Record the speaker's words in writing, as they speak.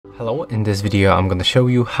Hello, in this video I'm going to show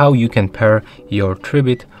you how you can pair your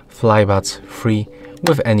Tribit FlyBuds free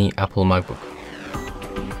with any Apple Macbook.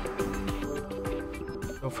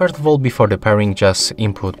 So first of all, before the pairing, just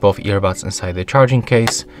input both earbuds inside the charging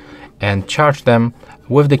case and charge them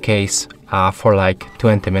with the case for like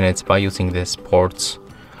 20 minutes by using these ports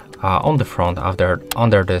on the front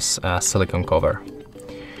under this silicone cover.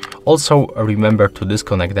 Also remember to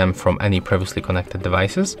disconnect them from any previously connected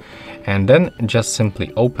devices, and then just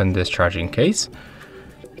simply open this charging case.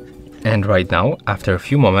 And right now, after a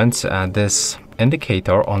few moments, this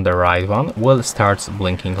indicator on the right one will start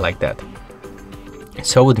blinking like that.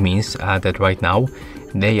 So it means that right now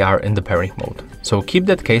they are in the pairing mode. So keep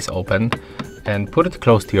that case open and put it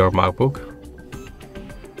close to your MacBook.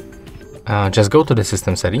 Just go to the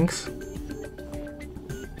system settings,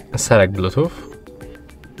 select Bluetooth,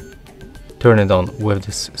 turn it on with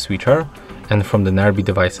this switcher, and from the nearby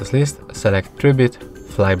devices list, select Tribit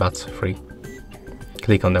FlyBuds free.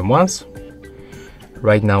 Click on them once.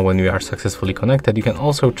 Right now, when we are successfully connected, you can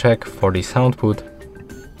also check for the sound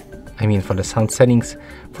settings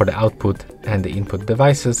for the output and the input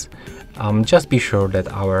devices. Just be sure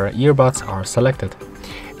that our earbuds are selected.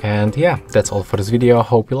 And yeah, that's all for this video.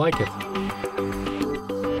 Hope you like it.